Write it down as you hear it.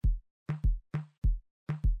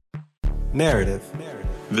Narrative.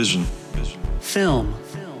 Vision. Film.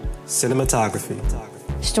 Cinematography.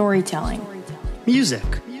 Storytelling. Music.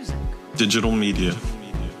 Digital media.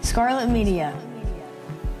 Scarlet Media.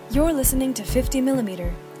 You're listening to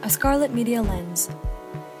 50mm, a Scarlet Media lens.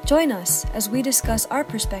 Join us as we discuss our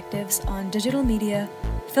perspectives on digital media,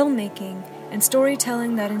 filmmaking, and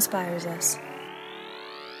storytelling that inspires us.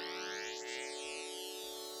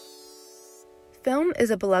 Film is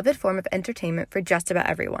a beloved form of entertainment for just about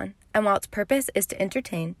everyone, and while its purpose is to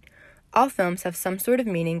entertain, all films have some sort of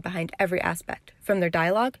meaning behind every aspect, from their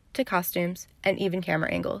dialogue to costumes and even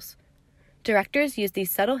camera angles. Directors use these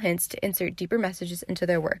subtle hints to insert deeper messages into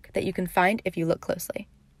their work that you can find if you look closely.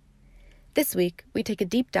 This week, we take a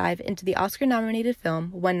deep dive into the Oscar-nominated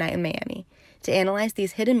film One Night in Miami to analyze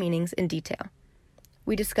these hidden meanings in detail.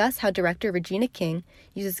 We discuss how director Regina King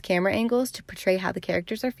uses camera angles to portray how the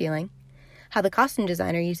characters are feeling, how the costume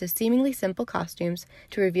designer uses seemingly simple costumes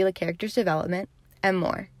to reveal a character's development, and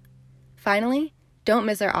more. Finally, don't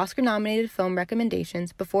miss our Oscar-nominated film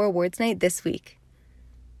recommendations before awards night this week.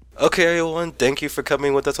 Okay, everyone, thank you for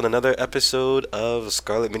coming with us on another episode of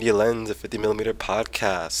Scarlet Media Lens, a 50mm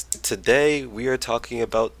podcast. Today, we are talking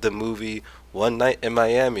about the movie One Night in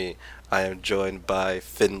Miami. I am joined by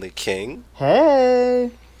Finley King.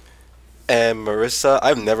 Hey! And Marissa,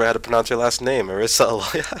 I've never had to pronounce your last name, Marissa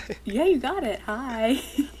Aloyai. Yeah, you got it. Hi.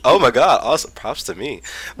 Oh my god, awesome. Props to me.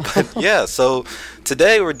 But yeah, so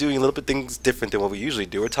today we're doing a little bit things different than what we usually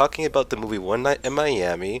do. We're talking about the movie One Night in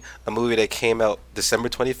Miami, a movie that came out December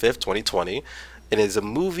 25th, 2020. It is a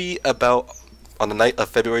movie about on the night of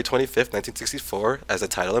February 25th, 1964, as the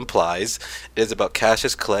title implies. It is about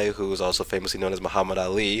Cassius Clay, who is also famously known as Muhammad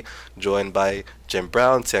Ali, joined by Jim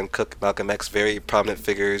Brown, Sam Cooke, Malcolm X, very prominent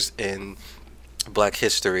figures in Black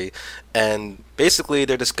history. And basically,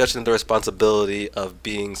 they're discussing the responsibility of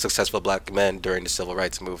being successful Black men during the Civil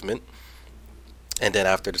Rights Movement. And then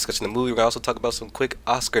after discussing the movie, we're going to also talk about some quick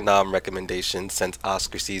Oscar nom recommendations, since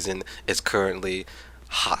Oscar season is currently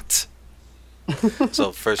hot.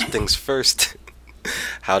 So first things first,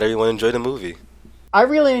 how did everyone enjoy the movie? I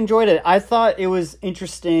really enjoyed it. I thought it was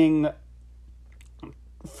interesting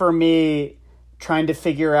for me trying to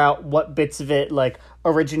figure out what bits of it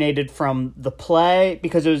originated from the play,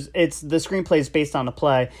 because it's the screenplay is based on a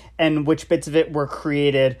play, and which bits of it were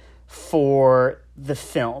created for the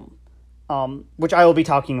film, which I will be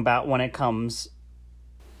talking about when it comes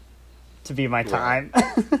to be my time.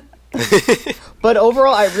 Right. But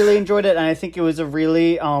overall, I really enjoyed it, and I think it was a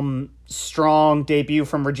really strong debut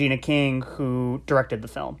from Regina King, who directed the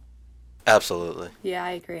film. Absolutely. Yeah,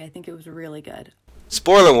 I agree. I think it was really good.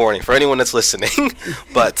 Spoiler warning for anyone that's listening,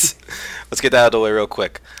 but let's get that out of the way real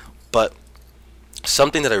quick. But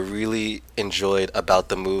something that I really enjoyed about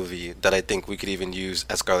the movie that I think we could even use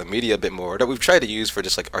at Scarlet Media a bit more, that we've tried to use for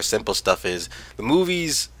just our simple stuff, is the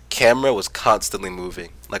movie's camera was constantly moving,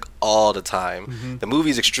 all the time. Mm-hmm. The movie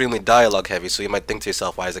is extremely dialogue heavy, so you might think to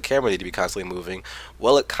yourself, why does the camera need to be constantly moving?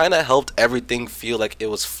 Well, it kind of helped everything feel like it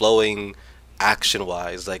was flowing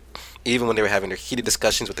action-wise. Even when they were having their heated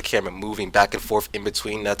discussions with the camera moving back and forth in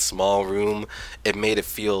between that small room, it made it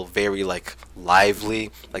feel very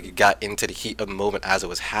lively, you got into the heat of the moment as it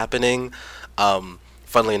was happening.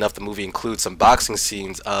 Funnily enough, the movie includes some boxing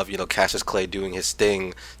scenes of, Cassius Clay doing his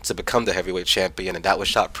thing to become the heavyweight champion, and that was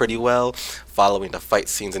shot pretty well, following the fight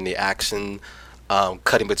scenes and the action,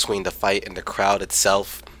 cutting between the fight and the crowd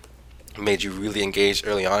itself, made you really engaged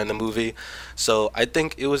early on in the movie. So I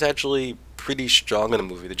think it was actually pretty strong in the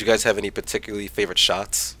movie. Did you guys have any particularly favorite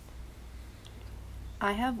shots?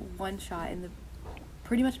 I have one shot in the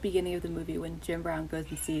pretty much beginning of the movie when Jim Brown goes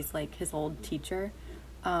and sees his old teacher.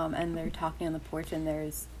 And they're talking on the porch, and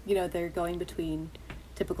there's, they're going between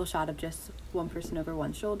typical shot of just one person over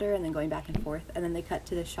one shoulder and then going back and forth, and then they cut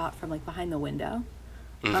to the shot from behind the window.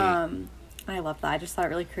 Mm-hmm. I love that. I just thought it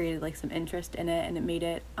really created some interest in it, and it made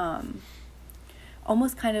it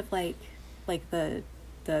almost kind of like the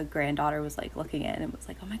granddaughter was looking in and was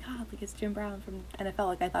oh my god, it's Jim Brown from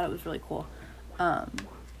NFL. I thought it was really cool. So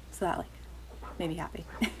that made me happy.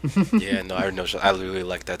 Yeah, no, I really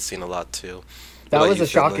liked that scene a lot too. That was a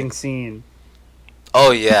shocking scene.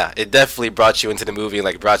 Oh yeah, it definitely brought you into the movie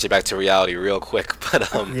and brought you back to reality real quick. But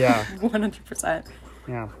yeah, 100%.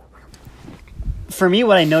 Yeah. For me,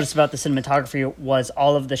 what I noticed about the cinematography was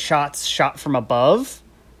all of the shots shot from above.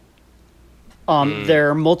 There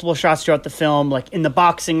are multiple shots throughout the film, in the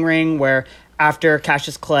boxing ring, where after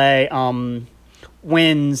Cassius Clay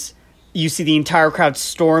wins, you see the entire crowd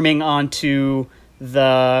storming onto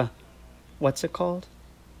the, what's it called?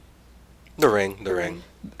 The ring.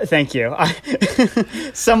 Thank you.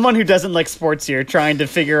 Someone who doesn't like sports here trying to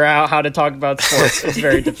figure out how to talk about sports is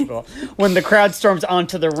very difficult. When the crowd storms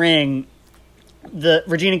onto the ring, the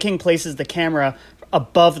Regina King places the camera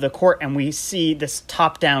above the court and we see this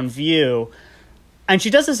top-down view. And she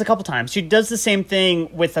does this a couple times. She does the same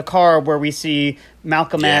thing with a car where we see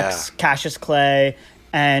Malcolm X, Cassius Clay,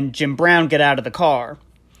 and Jim Brown get out of the car.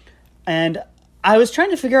 And I was trying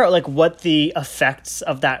to figure out like what the effects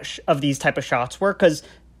of that of these type of shots were, because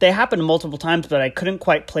they happened multiple times, but I couldn't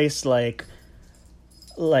quite place what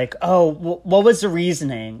was the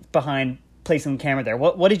reasoning behind placing the camera there?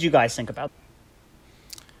 What did you guys think about?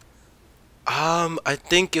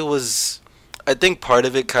 I think part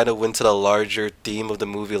of it kind of went to the larger theme of the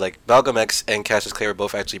movie. Like, Malcolm X and Cassius Clay were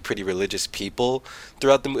both actually pretty religious people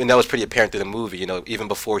throughout the movie, and that was pretty apparent through the movie. You know, even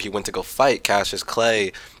before he went to go fight, Cassius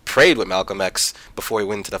Clay prayed with Malcolm X before he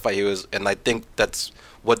went into the fight. And I think that's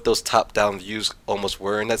what those top-down views almost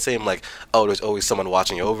were in that same, like, oh, there's always someone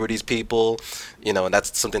watching over these people, you know, and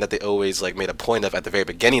that's something that they always, like, made a point of at the very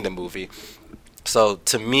beginning of the movie. So,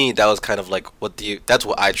 to me, that was kind of, like, that's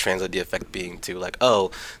what I translate the effect being to, like,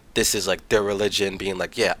 oh, this is like their religion being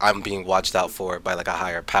like, yeah, I'm being watched out for by like a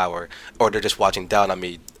higher power, or they're just watching down on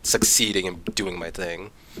me succeeding and doing my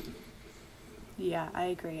thing. Yeah, I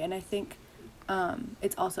agree. And I think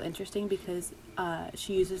it's also interesting because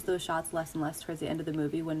she uses those shots less and less towards the end of the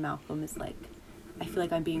movie when Malcolm is like, I feel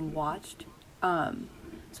like I'm being watched.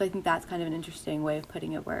 So I think that's kind of an interesting way of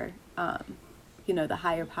putting it where, you know, the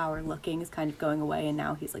higher power looking is kind of going away and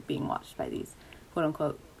now he's like being watched by these quote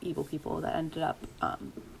unquote evil people that ended up,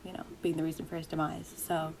 you know, being the reason for his demise.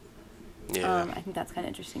 So I think that's kind of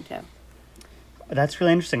interesting too. That's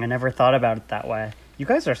really interesting. I never thought about it that way. You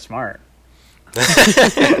guys are smart.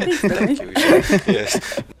 Thank you.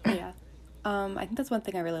 Yes. Yeah. I think that's one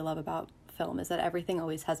thing I really love about film is that everything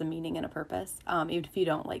always has a meaning and a purpose. Even if you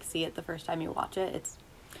don't like see it the first time you watch it,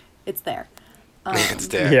 it's there. It's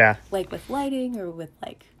there. Yeah. Like with lighting or with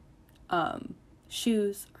like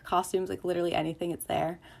shoes or costumes, like literally anything, it's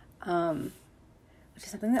there. Which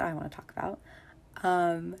is something that I want to talk about.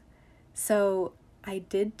 So I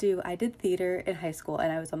did theater in high school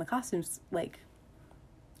and I was on the costumes like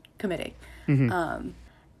committee.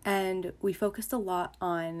 And we focused a lot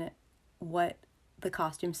on what the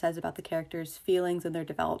costume says about the characters' feelings and their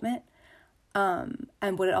development, and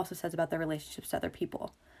what it also says about their relationships to other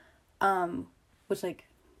people, which like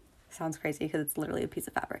sounds crazy because it's literally a piece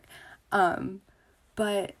of fabric.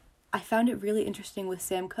 But I found it really interesting with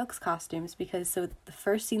Sam Cooke's costumes because so the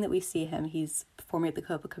first scene that we see him, he's performing at the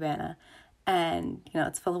Copacabana and, you know,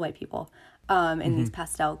 it's full of white people in these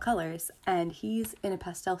pastel colors and he's in a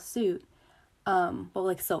pastel suit, well,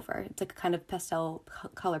 like silver. It's like a kind of pastel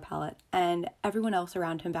color palette and everyone else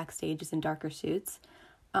around him backstage is in darker suits.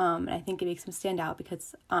 And I think it makes him stand out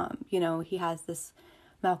because, you know, he has this,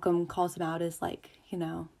 Malcolm calls him out as like, you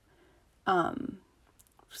know,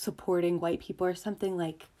 supporting white people or something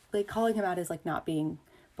like calling him out as like not being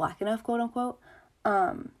black enough, quote unquote.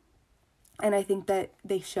 And I think that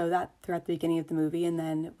they show that throughout the beginning of the movie and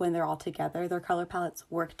then when they're all together, their color palettes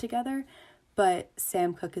work together, but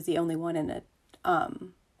Sam Cooke is the only one in a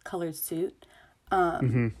colored suit,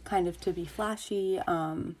 kind of to be flashy,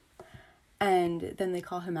 and then they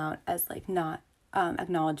call him out as like not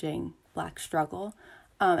acknowledging black struggle.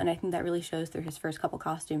 And I think that really shows through his first couple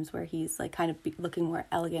costumes where he's like kind of looking more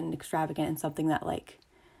elegant and extravagant and something that like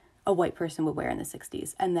a white person would wear in the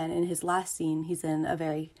 60s. And then in his last scene, he's in a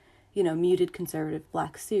very, you know, muted conservative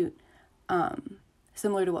black suit,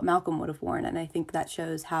 similar to what Malcolm would have worn. And I think that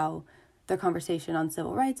shows how their conversation on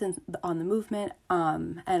civil rights and on the movement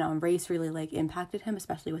and on race really like impacted him,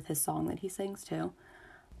 especially with his song that he sings too.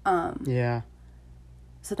 Yeah.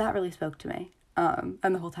 So that really spoke to me. And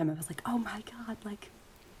the whole time I was like, oh my God, like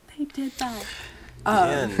they did that.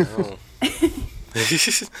 Yeah, no.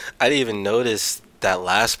 I didn't even notice that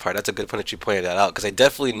last part. That's a good point that you pointed that out because I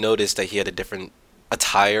definitely noticed that he had a different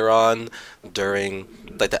attire on during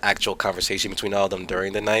like the actual conversation between all of them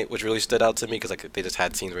during the night, which really stood out to me because like they just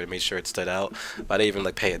had scenes where they made sure it stood out. But I didn't even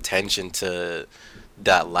like pay attention to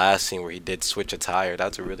that last scene where he did switch attire.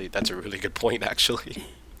 That's a really good point actually.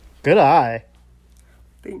 Good eye.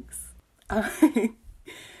 Thanks.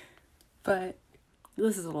 But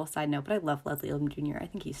this is a little side note, but I love Leslie Odom Jr. I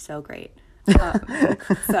think he's so great.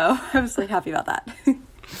 So I was like happy about that.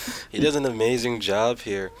 He does an amazing job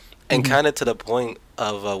here. And kind of to the point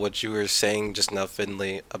of what you were saying just now,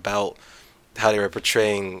 Finley, about how they were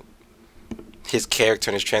portraying his character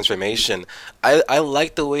and his transformation. I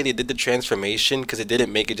like the way they did the transformation because it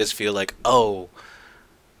didn't make it just feel like, oh,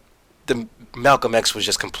 the Malcolm X was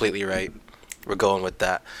just completely right. We're going with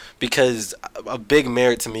that because a big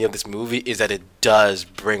merit to me of this movie is that it does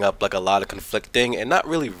bring up like a lot of conflicting and not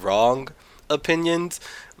really wrong opinions.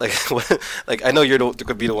 Like, like I know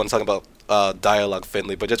could be the one talking about dialogue,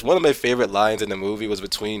 Finley, but just one of my favorite lines in the movie was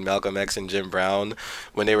between Malcolm X and Jim Brown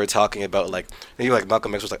when they were talking about like,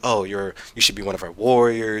 Malcolm X was like, "Oh, you should be one of our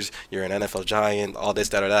warriors. You're an NFL giant. All this,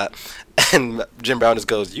 that, or that," and Jim Brown just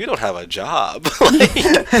goes, "You don't have a job." Like,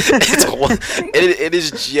 it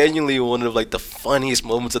is genuinely one of like the funniest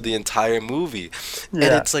moments of the entire movie, and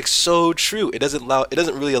it's like so true. It doesn't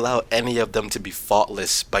really allow any of them to be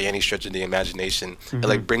faultless by any stretch of the imagination. It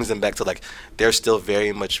like brings them back to like they're still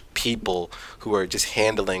very much people who are just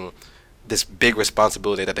handling this big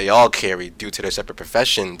responsibility that they all carry due to their separate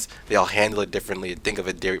professions. They all handle it differently and think of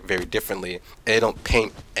it very differently. And they don't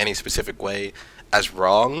paint any specific way as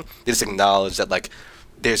wrong. They just acknowledge that like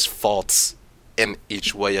there's faults in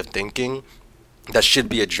each way of thinking that should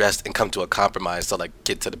be addressed and come to a compromise to like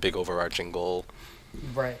get to the big overarching goal.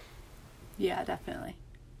 Right. Yeah, definitely.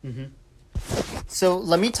 So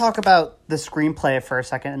let me talk about the screenplay for a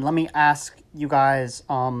second, and let me ask you guys,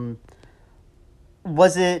 let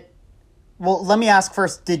me ask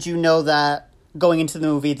first, did you know that going into the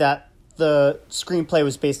movie that the screenplay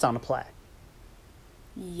was based on a play?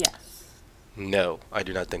 Yes. No, I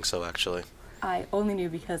do not think so, actually. I only knew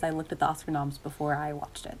because I looked at the Oscar noms before I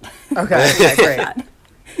watched it. Okay,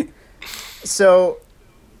 great. So,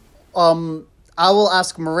 I will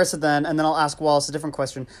ask Marissa then, and then I'll ask Wallace a different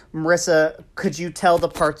question. Marissa, could you tell the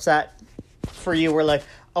parts that for you were like,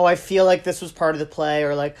 oh, I feel like this was part of the play,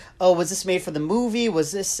 or like, oh, was this made for the movie?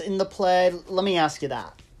 Was this in the play? Let me ask you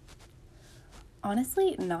that.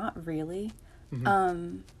 Honestly, not really.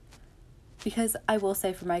 Because I will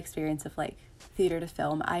say from my experience of like theater to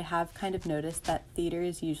film, I have kind of noticed that theater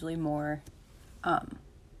is usually more,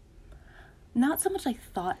 not so much like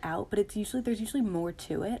thought out, but there's usually more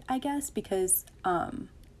to it, I guess, because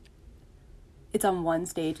it's on one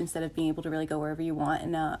stage instead of being able to really go wherever you want.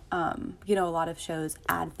 And, a lot of shows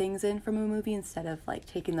add things in from a movie instead of like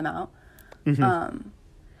taking them out.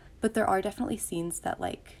 But there are definitely scenes that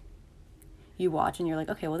like you watch and you're like,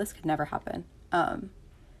 okay, well, this could never happen on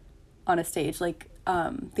a stage. Like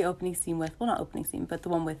the opening scene with, well, not opening scene, but the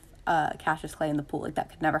one with Cassius Clay in the pool, like that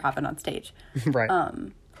could never happen on stage. Right.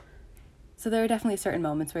 So there are definitely certain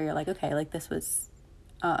moments where you're like, okay, like this was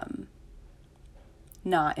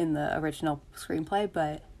not in the original screenplay,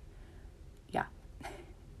 but yeah.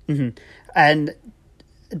 And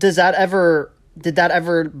did that ever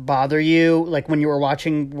bother you? Like when you were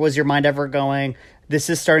watching, was your mind ever going, this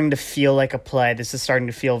is starting to feel like a play, this is starting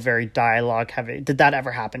to feel very dialogue heavy? Did that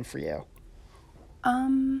ever happen for you?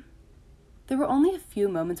 There were only a few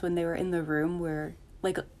moments when they were in the room where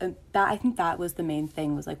like that, I think that was the main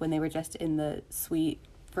thing, was like when they were just in the suite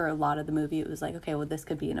for a lot of the movie. It was like, okay, well, this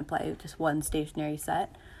could be in a play, just one stationary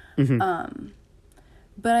set. But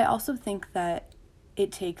I also think that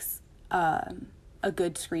it takes a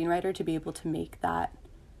good screenwriter to be able to make that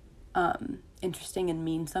interesting and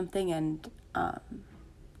mean something and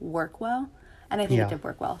work well. And I think it did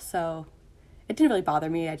work well. So it didn't really bother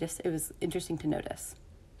me. It was interesting to notice.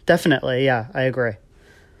 Definitely, yeah, I agree.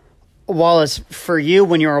 Wallace, for you,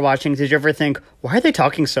 when you were watching, did you ever think, why are they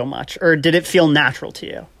talking so much? Or did it feel natural to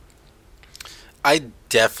you? I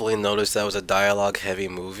definitely noticed that was a dialogue-heavy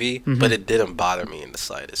movie, but it didn't bother me in the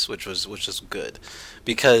slightest, which was good.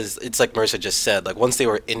 Because it's like Marissa just said, like once they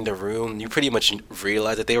were in the room, you pretty much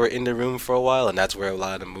realized that they were in the room for a while, and that's where a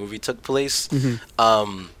lot of the movie took place.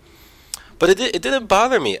 But it didn't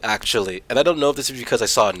bother me, actually. And I don't know if this is because I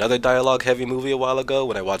saw another dialogue-heavy movie a while ago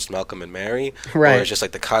when I watched Malcolm and Mary. Right. Or it's just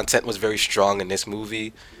like the content was very strong in this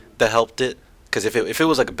movie that helped it. Because if it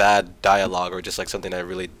was like a bad dialogue or just like something that I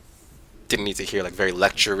really didn't need to hear, like very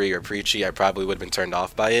lectury or preachy, I probably would have been turned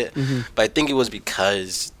off by it. But I think it was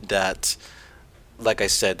because that, like I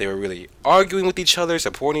said, they were really arguing with each other,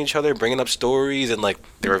 supporting each other, bringing up stories, and like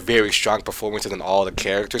there were very strong performances in all the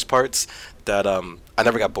characters' parts that I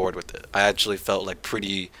never got bored with it. I actually felt like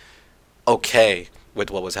pretty okay with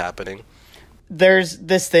what was happening. There's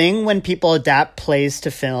this thing when people adapt plays to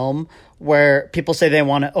film where people say they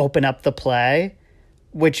want to open up the play,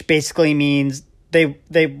 which basically means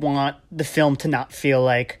they want the film to not feel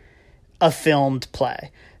like a filmed play.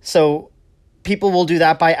 So people will do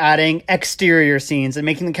that by adding exterior scenes and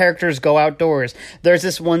making the characters go outdoors. There's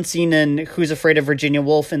this one scene in Who's Afraid of Virginia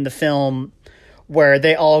Woolf in the film where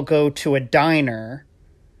they all go to a diner,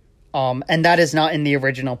 and that is not in the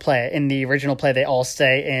original play. In the original play, they all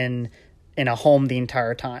stay in a home the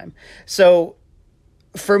entire time. So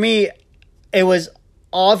for me, it was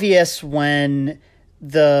obvious when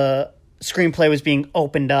the screenplay was being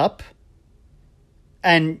opened up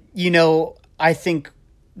And, I think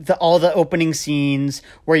all the opening scenes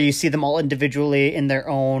where you see them all individually in their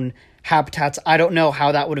own habitats, I don't know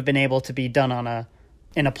how that would have been able to be done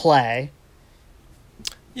in a play.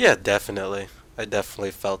 Yeah, definitely. I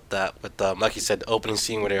definitely felt that with, like you said, the opening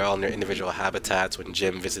scene where they're all in their individual habitats when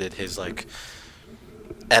Jim visited his, like,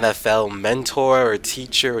 NFL mentor or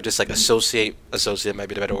teacher or just, like, associate might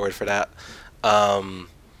be the better word for that.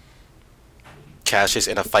 Cassius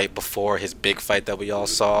in a fight before his big fight that we all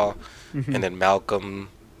saw. And then Malcolm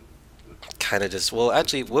kind of just, well,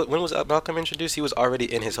 actually, when was Malcolm introduced? He was already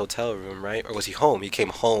in his hotel room, right? Or was he home? He came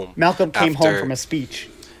home. Malcolm came home from a speech.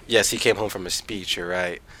 Yes, he came home from a speech, you're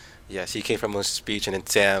right. Yes, he came from a speech, and then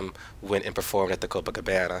Sam went and performed at the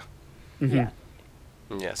Copacabana. Yeah.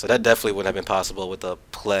 Yeah, so that definitely wouldn't have been possible with a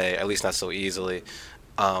play, at least not so easily.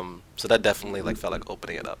 So that definitely felt like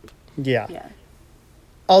opening it up. Yeah. Yeah.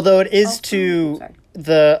 Although it is Also, sorry.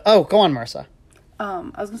 go on, Marissa. I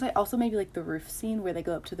was gonna say also maybe like the roof scene where they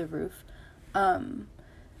go up to the roof. Even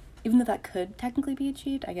though that could technically be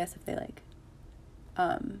achieved, I guess if they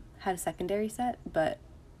had a secondary set, but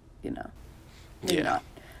maybe not.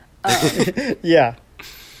 Yeah.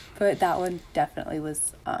 But that one definitely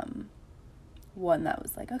was one that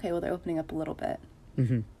was like, okay, well they're opening up a little bit.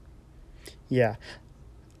 Yeah.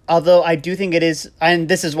 Although I do think it is, and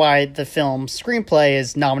this is why the film screenplay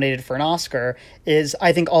is nominated for an Oscar, is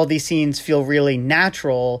I think all these scenes feel really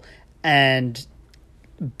natural and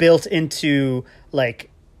built into, like,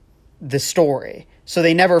 the story. So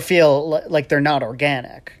they never feel like they're not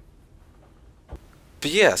organic.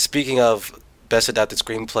 But yeah, speaking of Best Adapted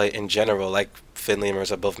Screenplay in general, like Finley and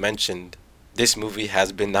Marissa both mentioned, this movie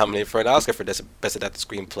has been nominated for an Oscar for Best Adapted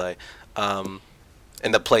Screenplay.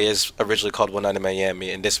 And the play is originally called One Night in Miami,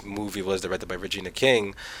 and this movie was directed by Regina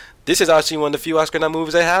King. This is actually one of the few Oscar-nominated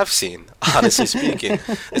movies I have seen, honestly speaking.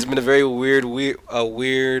 It's been a very weird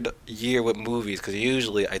year with movies, because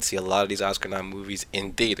usually I'd see a lot of these Oscar-nominated movies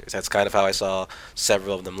in theaters. That's kind of how I saw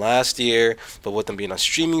several of them last year, but with them being on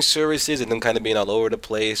streaming services and them kind of being all over the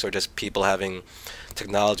place, or just people having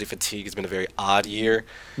technology fatigue, it's been a very odd year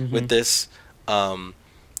with this. The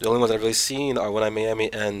only ones I've really seen are One Night in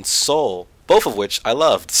Miami and Soul, both of which I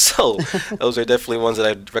loved. So those are definitely ones that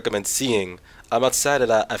I'd recommend seeing. Outside of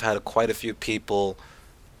that, I've had quite a few people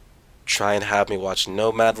try and have me watch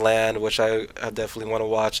Nomadland, which I definitely want to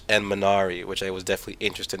watch, and Minari, which I was definitely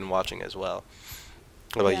interested in watching as well.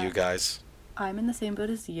 What about you guys? I'm in the same boat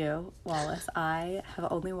as you, Wallace. I have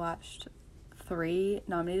only watched 3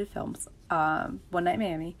 nominated films, One Night in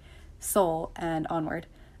Miami, Soul, and Onward.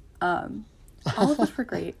 All of which were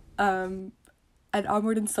great. And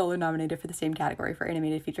Onward and Soul are nominated for the same category for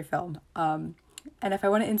animated feature film. And if I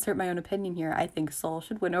want to insert my own opinion here, I think Soul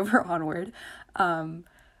should win over Onward. I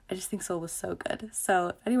just think Soul was so good. So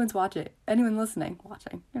if anyone's listening, you're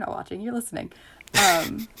not watching, you're listening.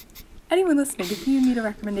 Anyone listening, if you need a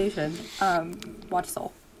recommendation, watch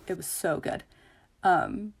Soul. It was so good.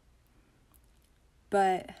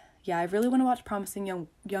 But yeah, I really want to watch Promising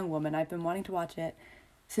Young Woman. I've been wanting to watch it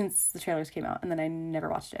since the trailers came out, and then I never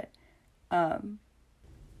watched it.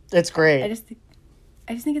 It's great.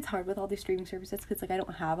 I just think it's hard with all these streaming services because I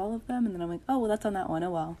don't have all of them, and then I'm like, oh well, that's on that one.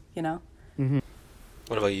 Oh well,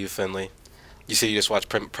 What about you, Finley? You said you just watched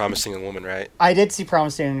Promising Young Woman, right? I did see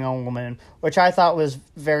Promising Young Woman, which I thought was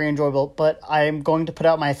very enjoyable, but I'm going to put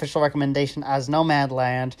out my official recommendation as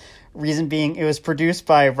Nomadland. Reason being, it was produced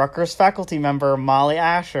by Rutgers faculty member Molly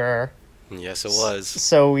Asher. Yes, it was.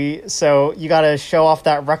 So you gotta show off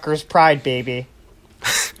that Rutgers pride, baby.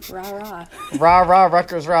 Rah rah. Rah rah,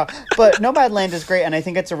 Rutgers rah. But Nomadland is great, and I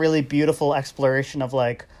think it's a really beautiful exploration of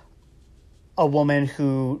a woman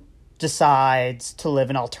who decides to live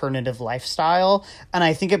an alternative lifestyle, and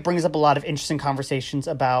I think it brings up a lot of interesting conversations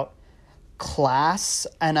about class,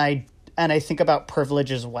 and I think about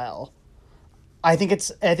privilege as well. I think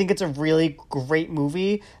it's a really great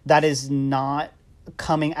movie that is not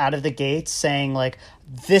coming out of the gates saying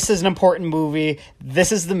this is an important movie,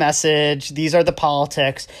 this is the message, these are the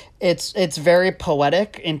politics. It's very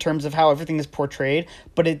poetic in terms of how everything is portrayed,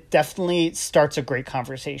 but it definitely starts a great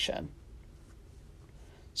conversation.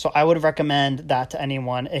 So I would recommend that to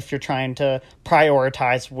anyone if you're trying to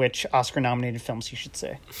prioritize which Oscar-nominated films you should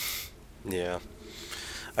see. Yeah.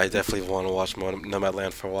 I definitely want to watch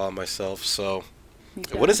Nomadland for a while myself, so...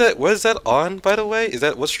 What is that on, by the way?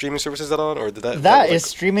 What streaming service is that on? Or did that is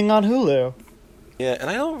streaming on Hulu. Yeah, and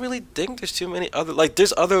I don't really think there's too many other...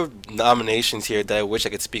 there's other nominations here that I wish I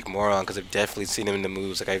could speak more on, because I've definitely seen them in the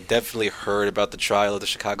movies. I've definitely heard about the trial of the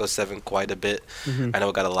Chicago 7 quite a bit. I know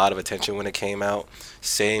it got a lot of attention when it came out.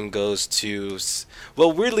 Same goes to...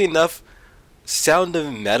 Well, weirdly enough, Sound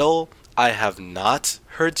of Metal, I have not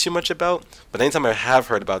heard too much about, but anytime I have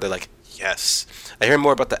heard about it, they're like, yes. I hear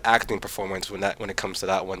more about the acting performance when it comes to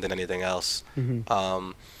that one than anything else.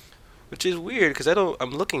 Which is weird because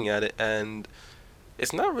I'm looking at it and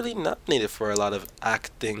it's not really nominated for a lot of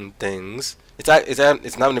acting things.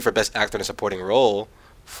 It's nominated for Best Actor in a Supporting Role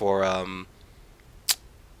for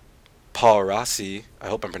Paul Rossi. I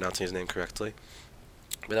hope I'm pronouncing his name correctly.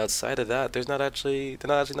 But outside of that, they're not actually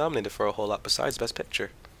nominated for a whole lot besides Best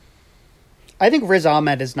Picture. I think Riz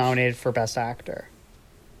Ahmed is nominated for Best Actor.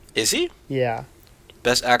 Is he? Yeah.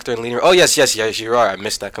 Best Actor in Leading. Oh yes, you are. I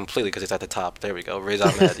missed that completely because it's at the top. There we go. Riz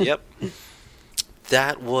Ahmed. Yep.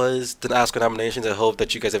 That was the Oscar nominations. I hope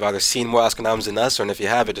that you guys have either seen more Oscar noms than us, or if you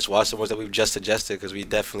haven't, just watch the ones that we've just suggested, because we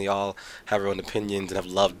definitely all have our own opinions and have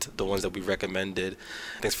loved the ones that we recommended.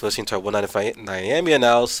 Thanks for listening to our 195 Miami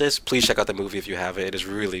analysis. Please check out the movie if you haven't. It is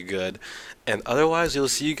really good. And otherwise, we'll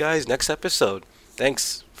see you guys next episode.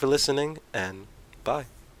 Thanks for listening, and bye.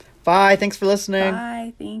 Bye. Thanks for listening.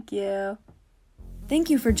 Bye. Thank you. Thank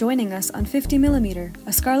you for joining us on 50mm,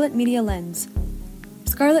 a Scarlet Media Lens.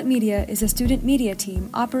 Scarlet Media is a student media team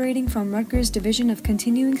operating from Rutgers Division of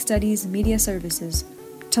Continuing Studies Media Services.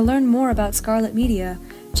 To learn more about Scarlet Media,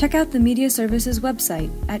 check out the Media Services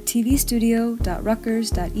website at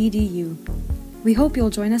tvstudio.rutgers.edu. We hope you'll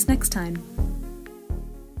join us next time.